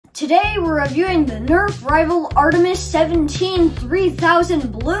Today we're reviewing the NERF Rival Artemis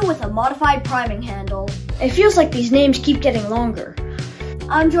 17-3000 Blue with a modified priming handle. It feels like these names keep getting longer.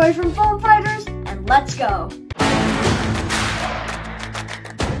 I'm Joy from Foam Fighters, and let's go!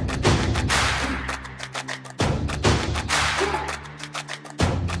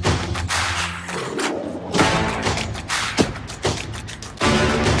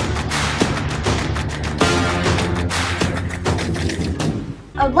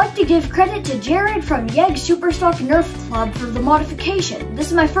 I would like to give credit to Jared from Yeg Superstock Nerf Club for the modification. This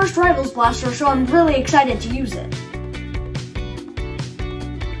is my first Rivals blaster, so I'm really excited to use it.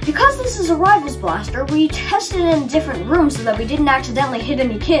 Because this is a Rivals blaster, we tested it in different rooms so that we didn't accidentally hit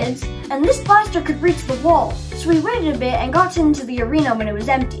any kids, and this blaster could reach the wall, so we waited a bit and got into the arena when it was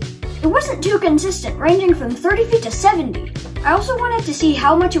empty. It wasn't too consistent, ranging from 30 feet to 70. I also wanted to see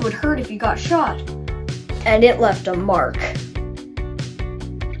how much it would hurt if you got shot. And it left a mark.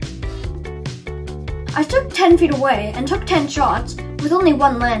 I stood 10 feet away and took 10 shots, with only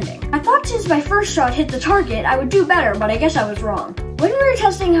one landing. I thought since my first shot hit the target, I would do better, but I guess I was wrong. When we were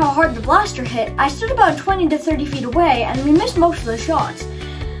testing how hard the blaster hit, I stood about 20 to 30 feet away and we missed most of the shots.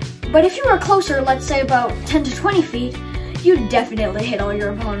 But if you were closer, let's say about 10 to 20 feet, you'd definitely hit all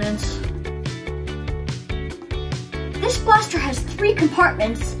your opponents. This blaster has 3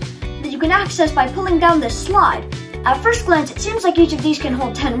 compartments that you can access by pulling down this slide. At first glance, it seems like each of these can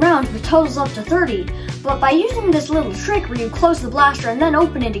hold 10 rounds with totals up to 30, but by using this little trick where you close the blaster and then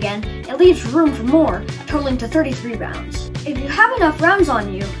open it again, it leaves room for more, totaling to 33 rounds. If you have enough rounds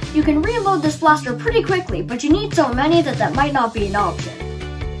on you, you can reload this blaster pretty quickly, but you need so many that might not be an option.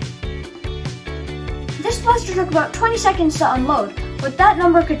 This blaster took about 20 seconds to unload, but that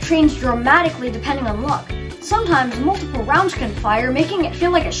number could change dramatically depending on luck. Sometimes multiple rounds can fire, making it feel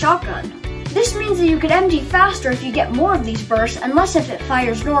like a shotgun. This means that you could empty faster if you get more of these bursts and less if it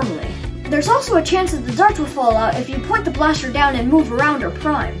fires normally. There's also a chance that the darts will fall out if you point the blaster down and move around or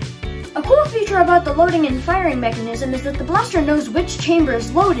prime. A cool feature about the loading and firing mechanism is that the blaster knows which chamber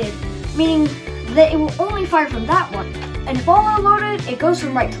is loaded, meaning that it will only fire from that one. And if all are loaded, it goes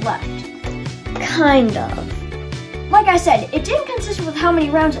from right to left. Kind of. Like I said, it's inconsistent with how many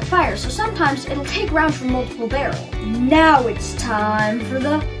rounds it fires, so sometimes it'll take rounds from multiple barrels. Now it's time for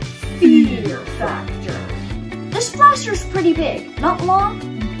the fear factor. This blaster's pretty big. Not long,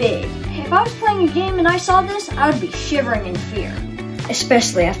 big. If I was playing a game and I saw this, I would be shivering in fear.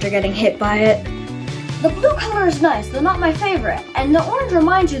 Especially after getting hit by it. The blue color is nice, though not my favorite, and the orange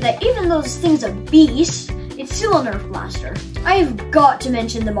reminds you that even though this thing's a beast, it's still a Nerf blaster. I have got to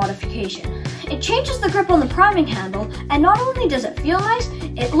mention the modification. It changes the grip on the priming handle, and not only does it feel nice,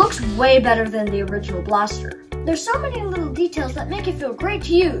 it looks way better than the original blaster. There's so many little details that make it feel great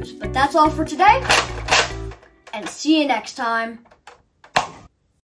to use, but that's all for today, and see you next time.